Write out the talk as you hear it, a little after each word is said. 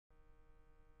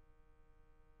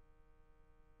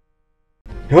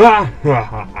Hello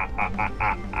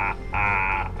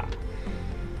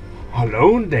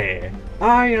there,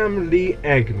 I am the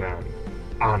Eggman,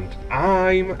 and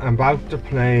I'm about to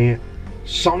play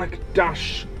Sonic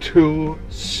Dash 2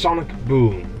 Sonic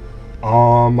Boom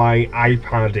on my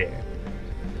iPad Air.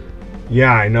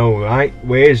 Yeah, I know, right?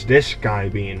 Where's this guy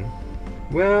been?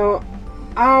 Well,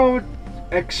 I'll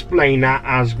explain that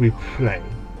as we play.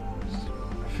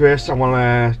 First, I want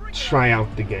to try out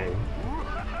the game.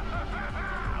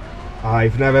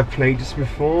 I've never played this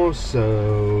before,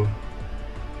 so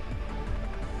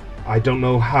I don't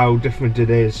know how different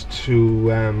it is to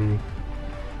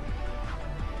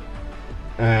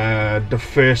the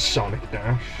first Sonic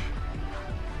Dash.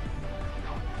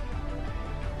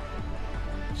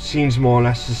 Seems more or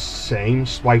less the same.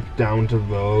 Swipe down to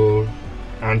roll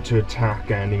and to attack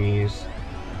enemies.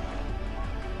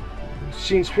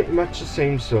 Seems pretty much the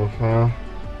same so far.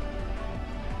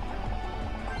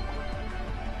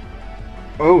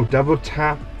 Oh, double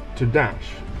tap to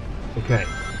dash. Okay.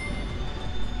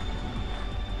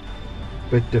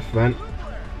 Bit different.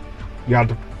 You had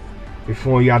to,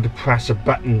 before you had to press a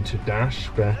button to dash,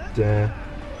 but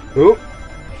oh,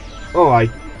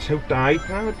 I took the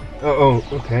iPad. Oh,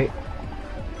 okay.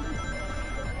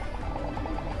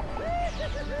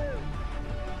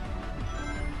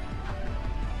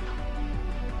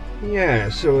 Yeah,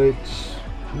 so it's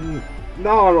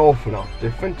not an awful lot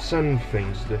different. Some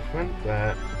things different,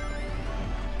 but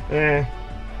okay,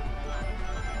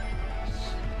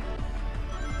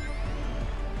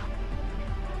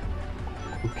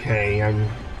 I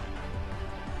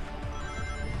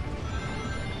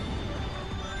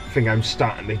think I'm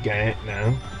starting to get it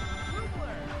now.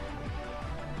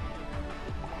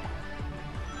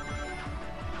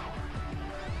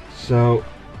 So,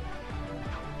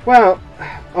 well,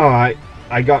 alright,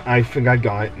 I think I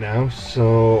got it now.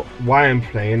 So while I'm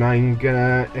playing, I'm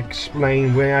gonna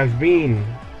explain where I've been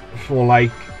for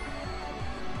like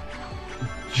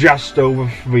just over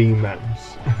 3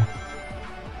 months.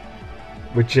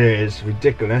 Which is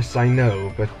ridiculous, I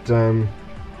know, but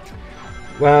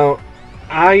well,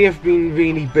 I have been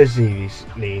really busy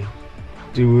recently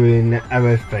doing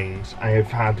other things. I have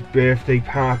had birthday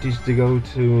parties to go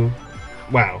to,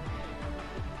 well,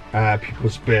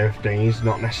 people's birthdays,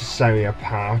 not necessarily a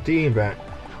party, but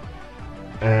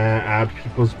I had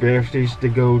people's birthdays to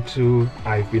go to.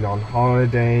 I've been on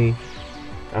holiday,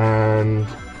 and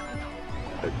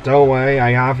don't worry,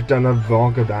 I have done a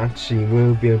vlog of that, so you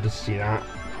will be able to see that.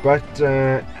 But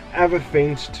other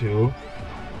things too.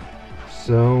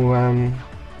 So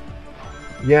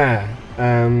yeah,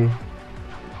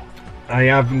 I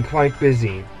have been quite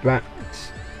busy, but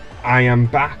I am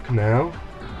back now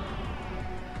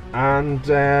and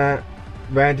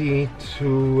ready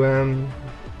to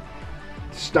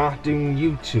start doing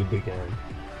YouTube again.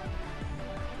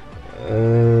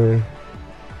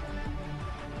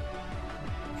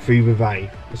 Free revive.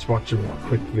 Let's watch a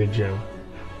quick video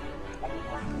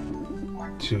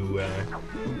to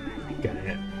get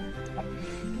it.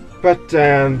 But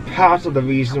part of the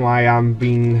reason why I haven't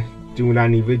been doing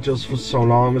any videos for so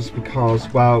long is because,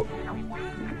 well,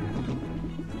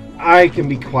 I can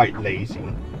be quite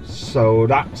lazy. So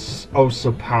that's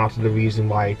also part of the reason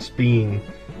why it's been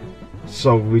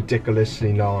so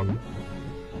ridiculously long.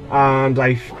 And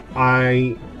I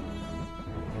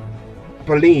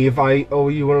believe I owe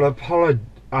you an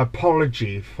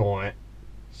apology for it.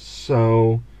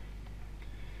 So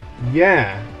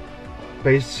yeah,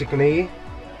 basically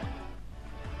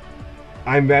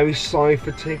I'm very sorry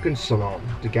for taking so long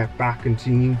to get back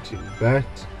into YouTube,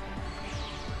 but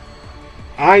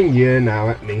I'm here now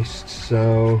at least,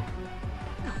 so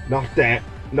not the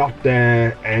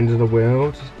end of the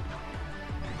world.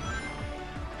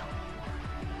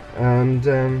 And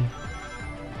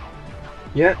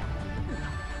yeah,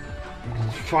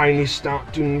 finally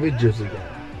start doing videos again.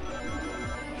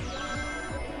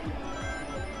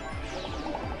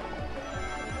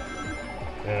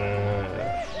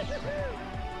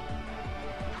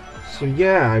 So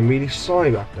yeah, I'm really sorry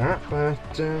about that, but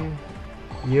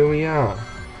here we are.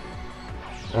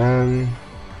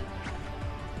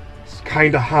 It's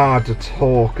kind of hard to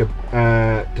talk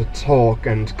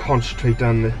and concentrate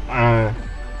on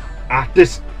at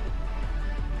this.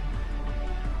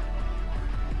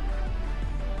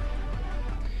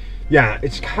 Yeah,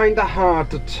 it's kind of hard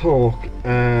to talk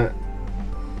and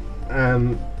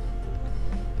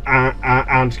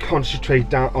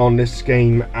concentrate on this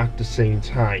game at the same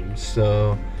time,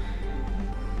 so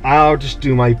I'll just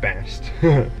do my best.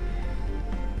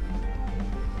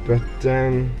 But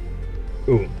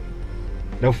ooh,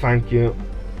 no thank you.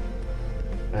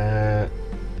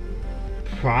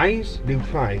 prize? New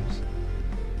prize.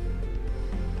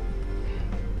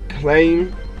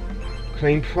 Claim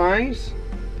prize?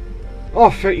 Oh,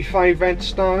 35 red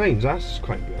star rings, that's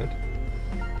quite good.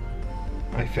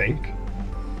 I think.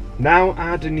 Now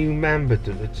add a new member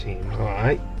to the team,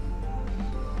 alright.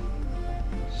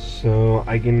 So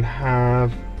I can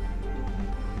have...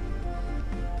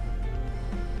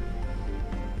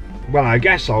 Well, I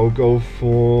guess I'll go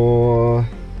for...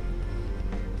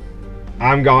 I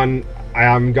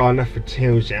haven't got enough for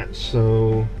Tails yet,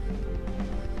 so...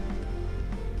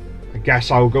 I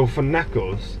guess I'll go for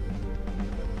Knuckles.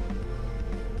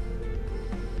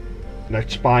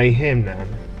 Let's buy him then.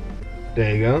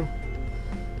 There you go.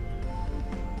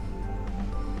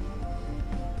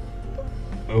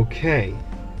 Okay.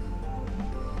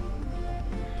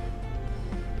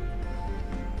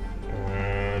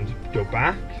 And go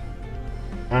back.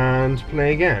 And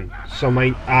play again. So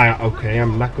okay,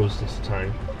 I'm Knuckles this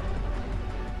time.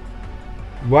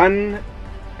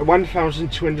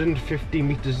 1,250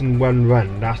 meters in one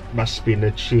run. That must be an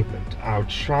achievement. I'll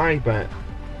try, but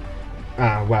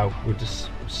well, we'll just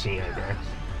see, I guess.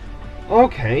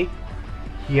 Okay,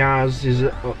 he has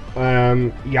a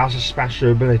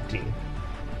special ability,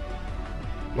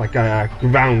 like a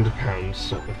ground pound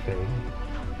sort of thing.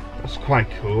 That's quite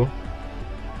cool.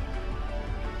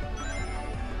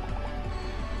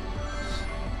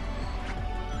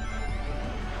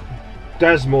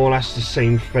 Does more or less the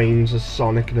same things as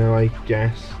Sonic now, I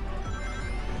guess.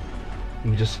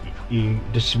 You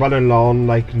just run along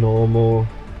like normal,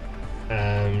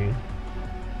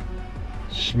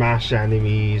 smash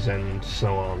enemies and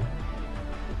so on.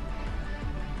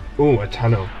 Oh, a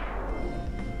tunnel.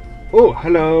 Oh,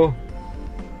 hello.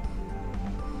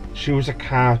 Choose a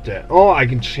character. Oh, I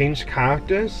can change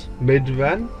characters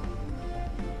mid-run.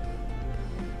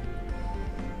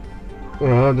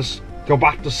 Just go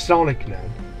back to Sonic now.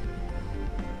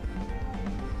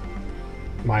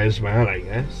 Might as well, I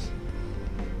guess.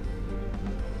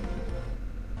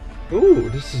 Ooh,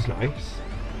 this is nice.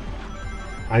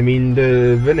 I mean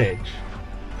the village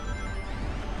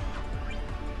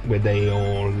where they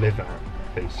all live at,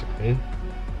 basically.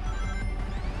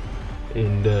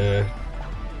 In the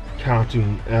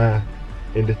cartoon,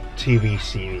 in the TV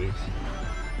series.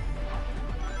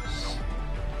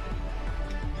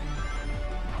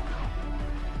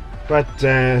 But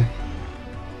I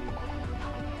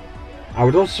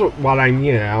would also, while I'm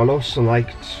here, I would also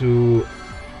like to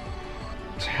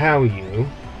tell you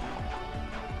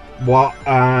what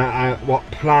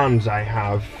plans I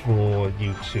have for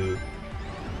YouTube.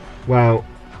 Well,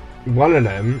 one of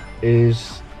them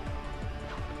is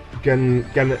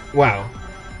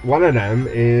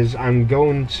I'm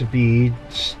going to be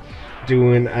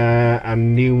doing a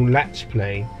new Let's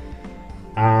Play,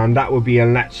 and that will be a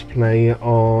Let's Play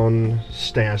on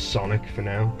stay as Sonic for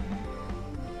now.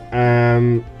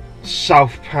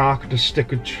 South Park: The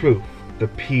Stick of Truth, the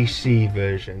PC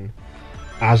version,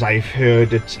 as I've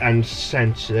heard it's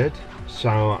uncensored,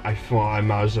 so I thought I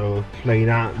might as well play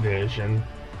that version.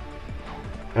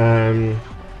 And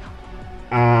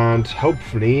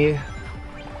hopefully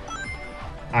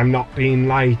I'm not being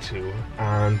lied to,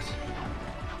 and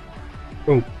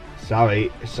oh,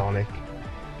 sorry, Sonic.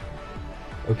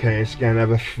 Okay, let's get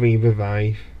another free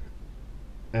revive.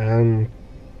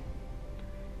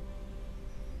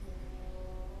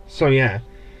 So yeah.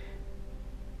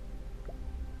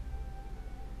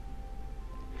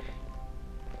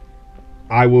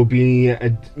 I'll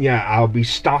be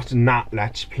starting that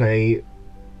Let's Play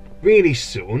really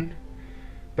soon.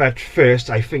 But first,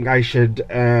 I think I should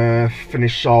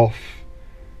finish off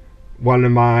one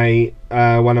of my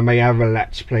other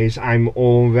Let's Plays I'm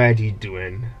already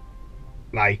doing.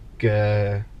 Like,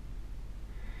 I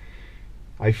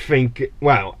think,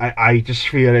 well, I just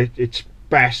feel it's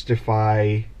best if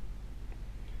I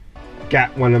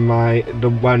get the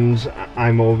ones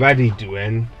I'm already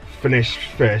doing finished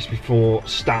first before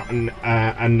starting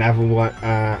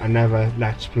another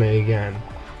Let's Play again.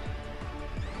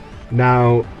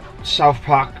 Now, South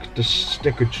Park: The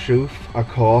Stick of Truth, of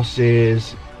course,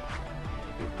 is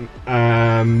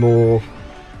more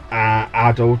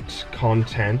adult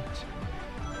content.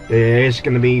 There is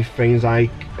going to be things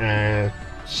like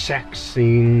sex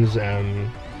scenes,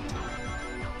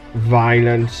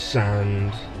 violence,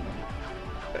 and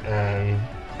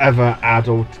other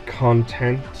adult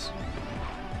content,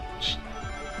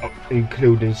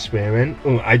 including swearing.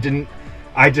 Oh, I did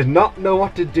not know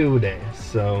what to do there,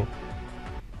 so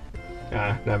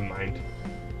never mind.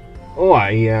 Oh,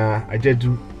 I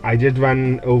did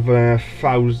run over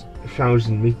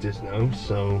 1,000 meters now,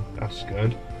 so that's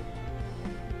good.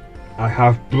 I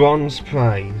have bronze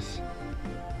prize.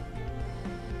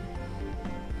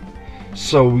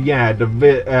 So yeah,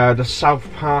 the South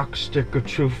Park Stick of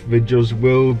Truth videos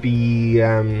will be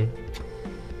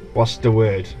what's the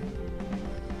word?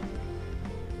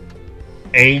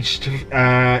 Age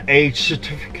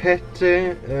certificate.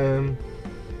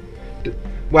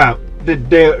 Well,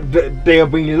 they'll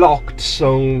be locked,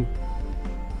 so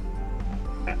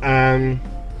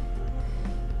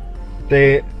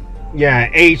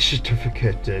age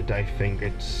certificated, I think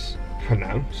it's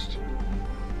pronounced.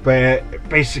 But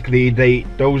basically,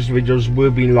 those videos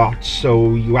will be locked,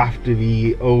 so you have to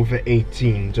be over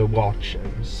 18 to watch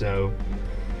them. So,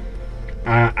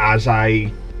 as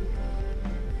I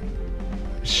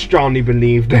strongly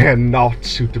believe they're not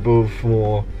suitable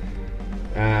for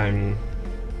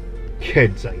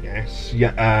kids, I guess,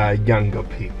 younger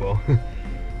people,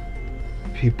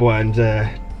 people under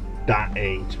that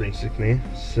age, basically.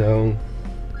 So,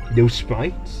 no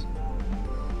sprites.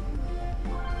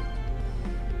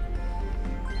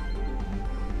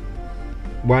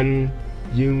 One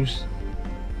use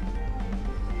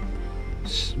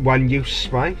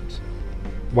sprite,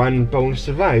 one bonus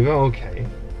survive. Oh, okay,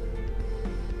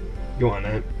 go on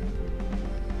then.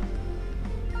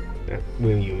 Yeah,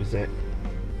 we'll use it.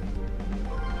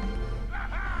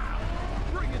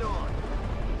 Bring it on.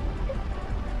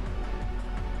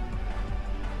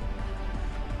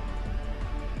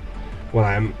 Well,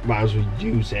 I might as well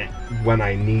use it when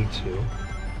I need to.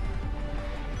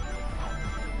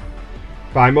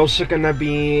 But I'm also gonna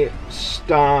be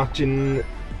starting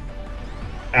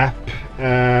up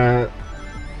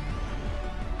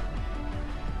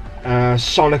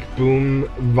Sonic Boom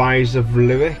Rise of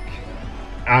Lyric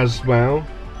as well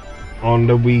on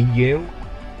the Wii U.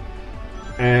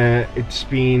 It's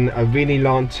been a really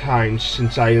long time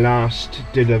since I last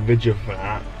did a video for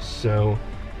that, so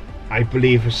I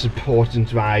believe it's important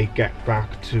that I get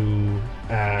back to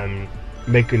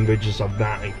making videos of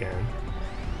that again.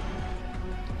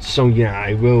 So yeah,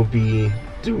 I will be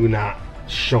doing that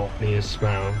shortly as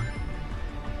well.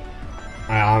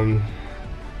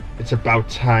 It's about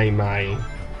time I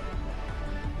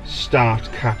start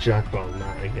catch up on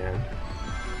that again.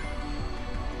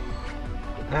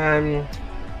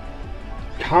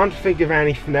 Can't think of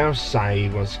anything else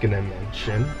I was gonna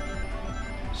mention,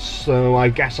 so I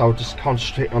guess I'll just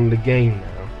concentrate on the game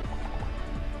now.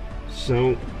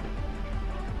 So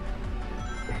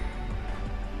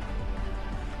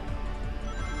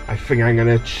I think I'm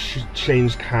gonna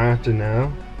change character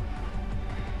now.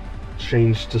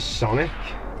 Change to Sonic.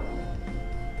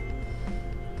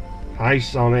 Hi,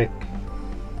 Sonic.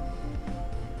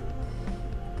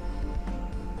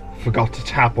 Forgot to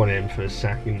tap on him for a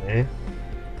second there.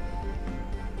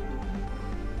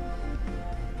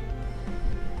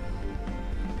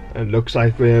 It looks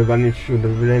like we're running through the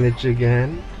village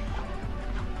again.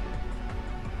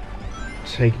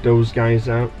 Take those guys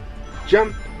out.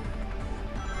 Jump!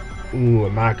 Ooh, a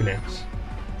magnet.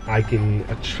 I can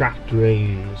attract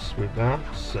rains with that,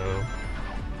 so...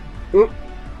 Ooh.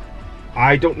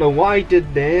 I don't know what I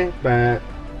did there, but...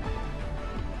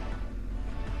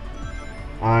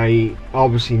 I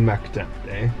obviously mucked up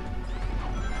there.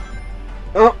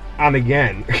 Oh, and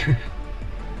again.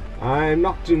 I'm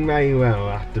not doing very well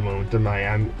at the moment, am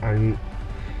I?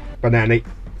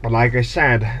 But like I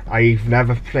said, I've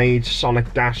never played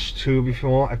Sonic Dash 2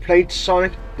 before. I played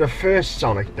the first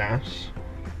Sonic Dash,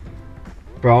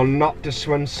 but not this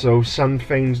one, so some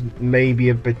things may be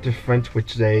a bit different,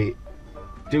 which they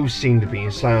do seem to be,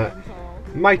 so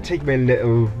it might take me a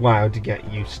little while to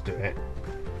get used to it.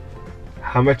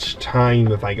 How much time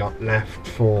have I got left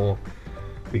for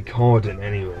recording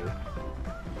anyway?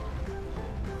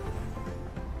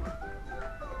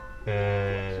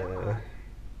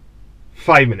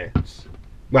 5 minutes.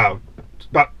 Well,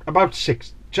 about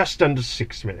 6, just under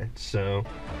 6 minutes. So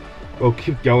we'll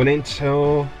keep going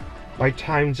until my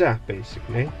time's up,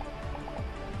 basically.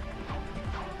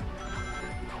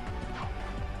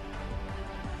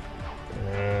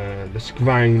 Let's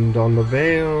grind on the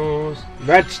rails.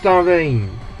 Red Star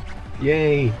Rain!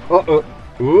 Yay!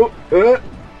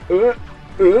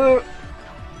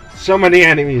 So many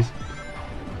enemies!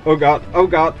 Oh god, oh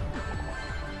god!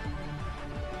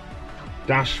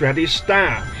 Dash ready,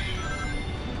 stash!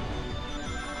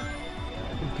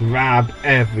 Grab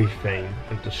everything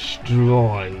and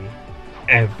destroy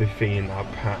everything in our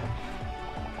path.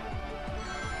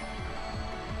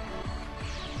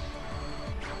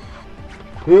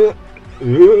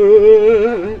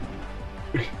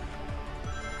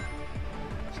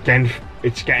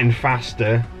 It's getting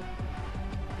faster.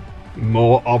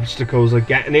 More obstacles are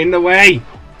getting in the way.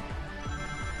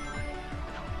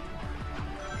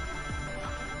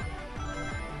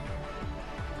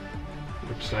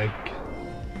 Looks like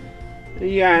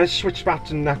Yeah, let's switch back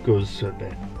to Knuckles for a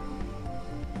bit.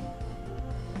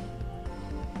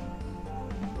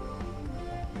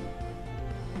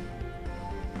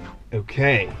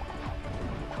 Okay.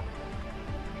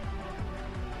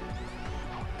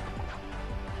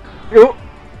 Oh!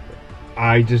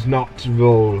 I does not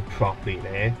roll properly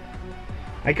there.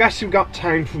 I guess we've got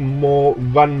time for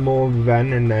one more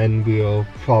run, and then we'll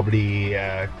probably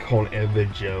call it a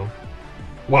video.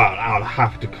 Well, I'll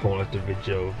have to call it a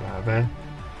video, rather.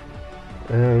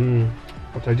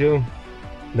 What I do?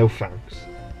 No thanks.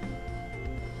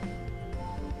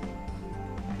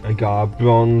 I got a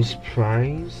bronze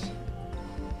prize.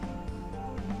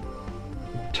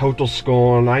 Total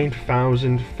score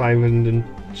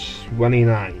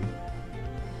 9,529.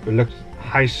 But look,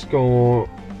 high score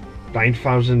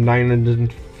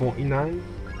 9,949.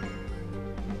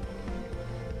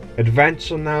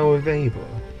 Events are now available.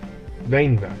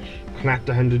 Rain Rush. Collect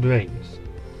 100 rains.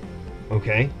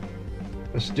 Okay.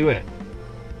 Let's do it.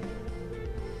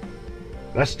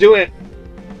 Let's do it!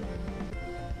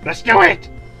 Let's do it!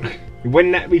 You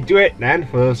wouldn't let me do it then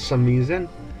for some reason.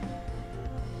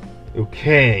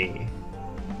 Okay.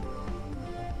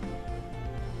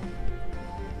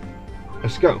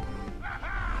 Let's go.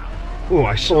 Oh,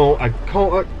 I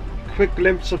caught a quick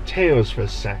glimpse of Tails for a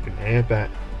second here, but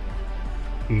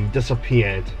he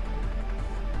disappeared.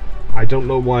 I don't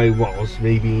know why it was.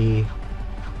 Maybe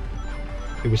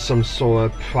it was some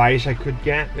sort of prize I could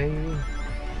get, maybe?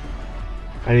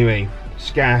 Anyway,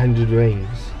 scare 100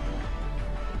 rings.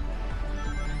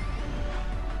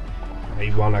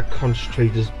 I want to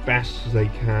concentrate as best as I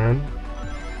can,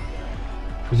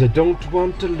 because I don't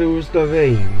want to lose the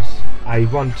reins. I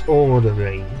want all the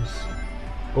reins.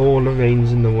 All the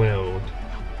reins in the world.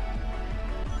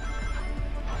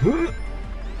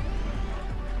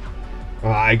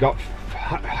 I got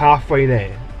halfway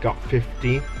there. Got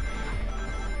 50.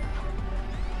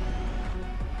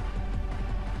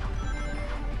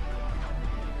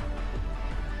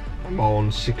 I'm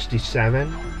on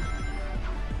 67.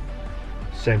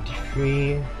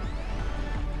 73.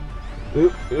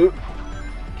 Oop.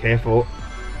 Careful.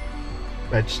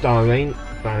 Red star rain.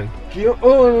 Thank you.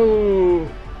 Oh!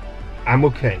 I'm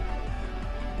okay.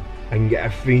 I can get a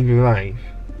free revive.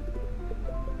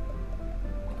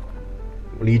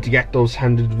 We need to get those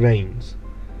 100 rains.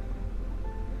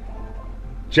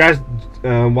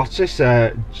 What's this?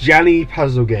 Jelly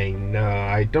puzzle game. No,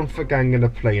 I don't think I'm gonna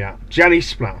play that. Jelly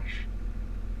Splash.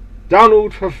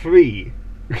 Download for free.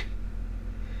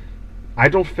 I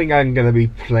don't think I'm gonna be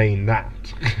playing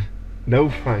that. No,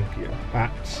 thank you.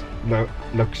 That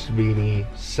looks really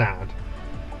sad.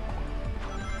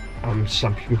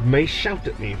 Some people may shout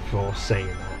at me for saying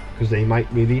that, because they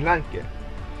might really like it.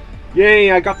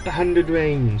 Yay, I got the 100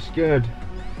 reins. Good.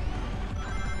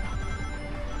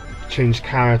 Change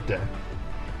character.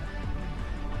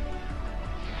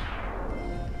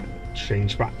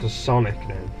 Change back to Sonic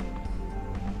then.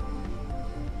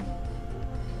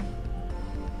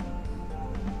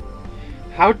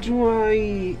 How do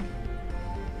I...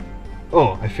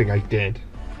 Oh, I think I did.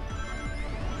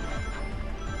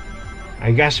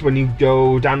 I guess when you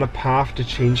go down the path to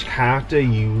change character,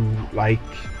 you like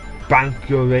bank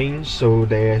your reins so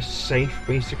they're safe,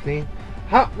 basically.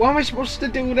 What am I supposed to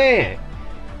do there?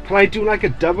 Can I do like a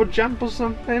double jump or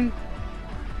something?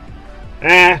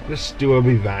 Let's do a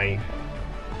revive.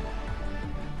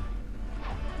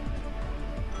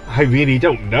 I really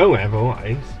don't know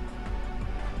otherwise.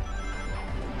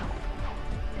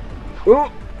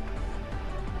 Oh!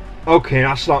 Okay,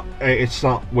 that's not. It's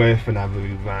not worth another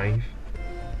revive.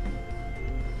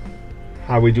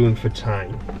 How are we doing for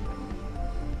time?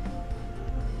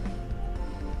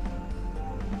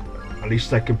 At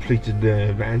least I completed the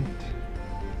event.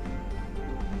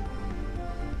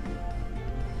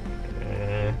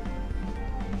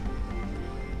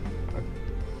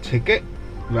 Ticket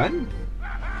run?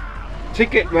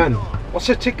 Ticket run. What's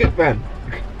a ticket run?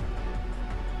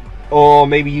 Or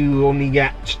maybe you only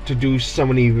get to do so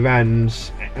many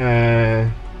runs.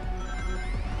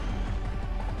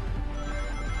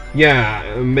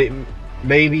 Yeah,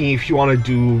 maybe if you want to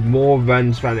do more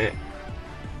runs than it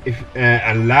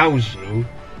allows you,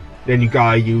 then you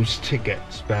gotta use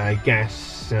tickets. But I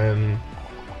guess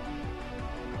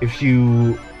if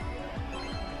you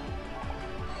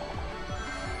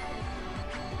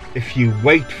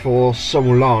wait for so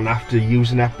long after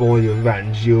using up all your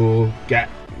runs, you'll get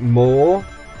more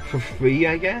for free,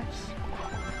 I guess.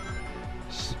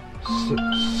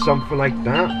 Something like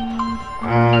that.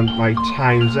 And my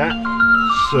time's up.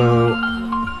 So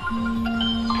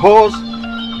pause.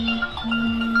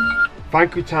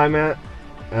 Thank you, timer.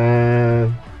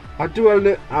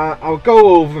 I'll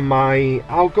go over my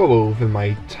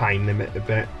time limit a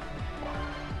bit,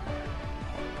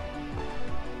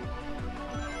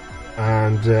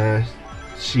 and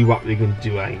see what we can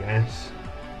do, I guess.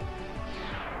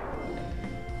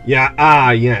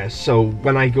 Yeah, yeah, so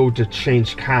when I go to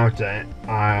change character,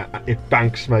 it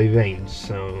banks my veins,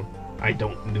 so I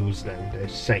don't lose them, they're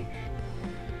safe.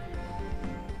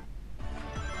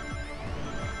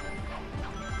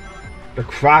 The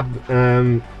crab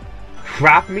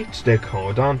meats they're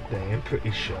called, aren't they? I'm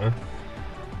pretty sure.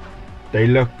 They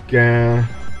look, they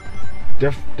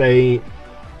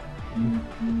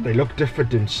look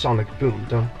different in Sonic Boom,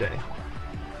 don't they?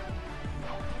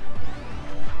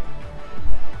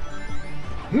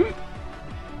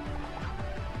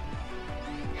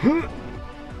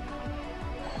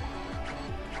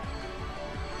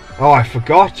 Oh, I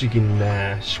forgot you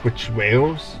can switch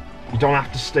rails. You don't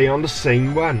have to stay on the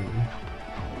same one.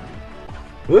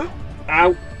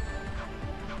 Ow!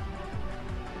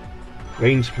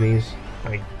 Range, please.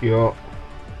 Thank you.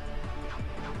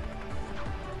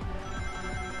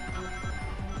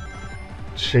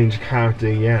 Change character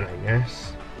again, I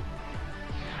guess.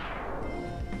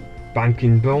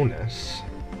 Banking bonus.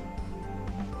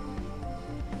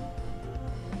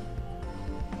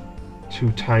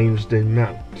 2 times the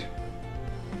amount.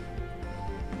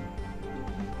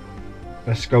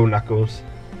 Let's go, Knuckles.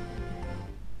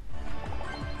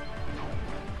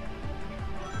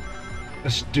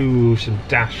 Let's do some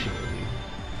dashing.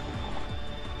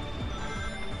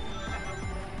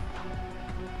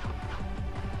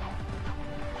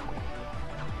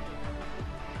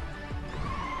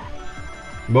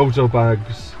 Moto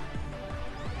bugs.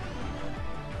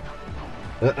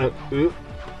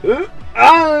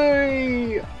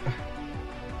 Aye!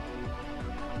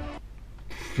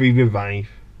 3 revive.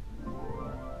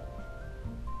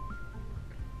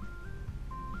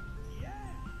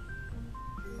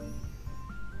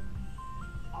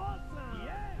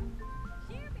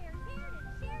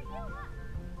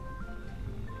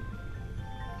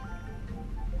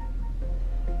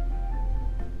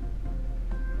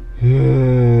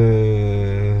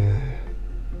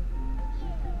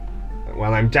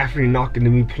 Well, I'm definitely not going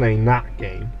to be playing that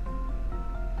game.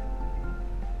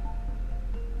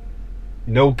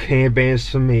 No Care Bears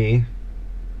for me.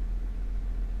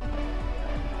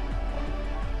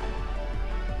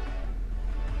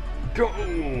 Go!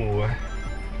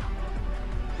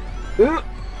 Ow!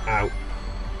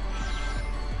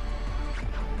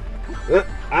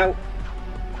 Ow!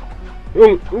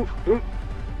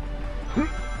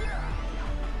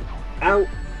 Ow!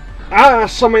 Ah,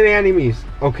 so many enemies.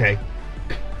 Okay.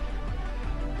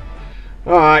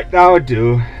 Alright, that'll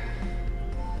do.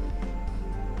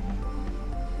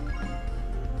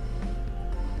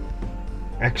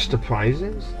 Extra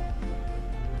prizes?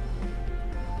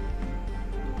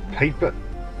 Paper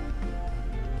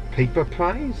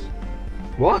prize?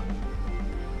 What?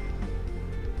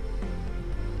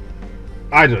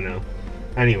 I don't know.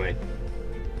 Anyway.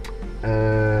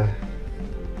 I'm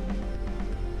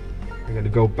gonna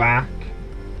go back.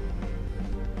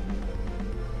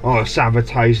 Oh, it's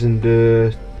advertising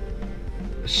the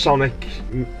Sonic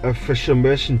official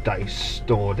merchandise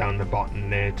store down the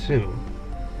bottom there too.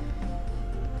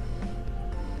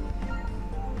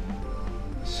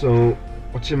 So,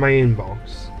 what's in my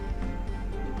inbox?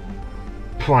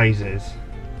 Prizes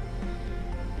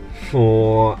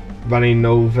for running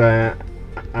over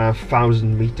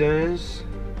 1,000 meters.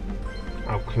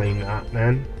 I'll claim that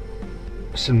then.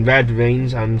 Some red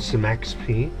veins and some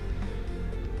XP.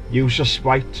 Use your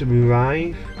sprite to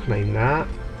revive. Claim that.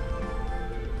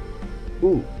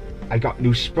 Ooh, I got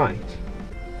new sprite.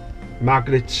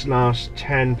 Magnets last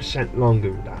 10%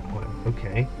 longer with that one.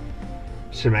 Okay.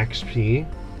 Some XP.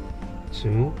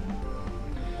 2.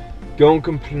 Go and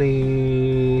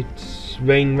complete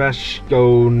Rain Rush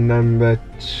goal number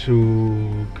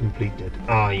 2 completed.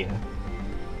 Ah, yeah.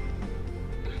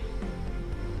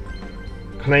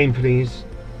 Claim, please.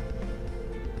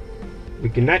 We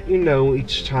can let you know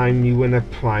each time you win a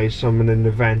prize from an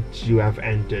event you have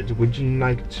entered. Would you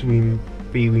like to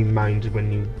be reminded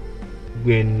when you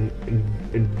win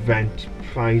event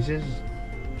prizes?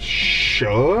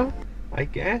 Sure, I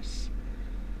guess.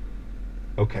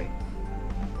 Okay.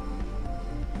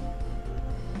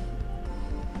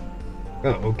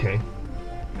 Oh, okay.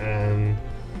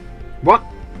 What?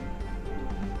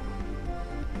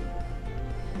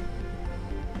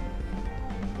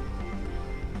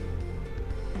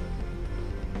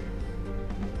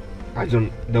 I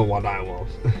don't know what that was.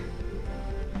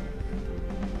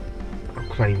 I'll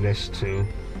claim this too.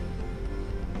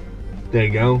 There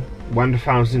you go.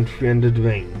 1,300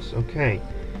 rings. Okay.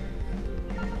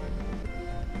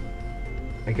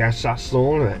 I guess that's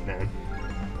all of it then.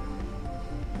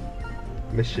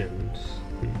 Missions.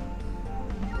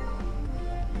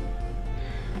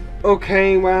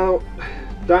 Okay, well,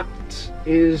 that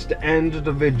is the end of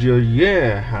the video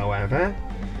here, however.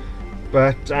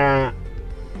 But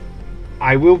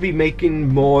I will be making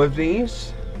more of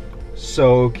these,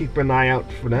 so keep an eye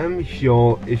out for them if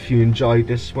you enjoyed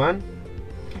this one.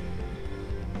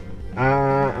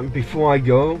 And before I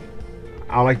go,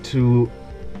 I'd like to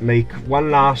make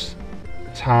one last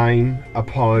time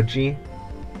apology.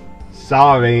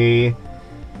 Sorry,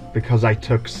 because I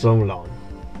took so long.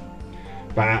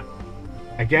 But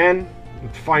again, I'm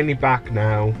finally back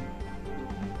now,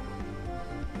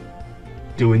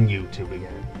 doing YouTube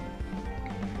again.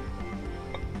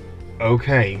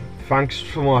 Okay, thanks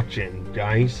for watching,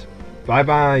 guys. Bye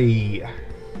bye.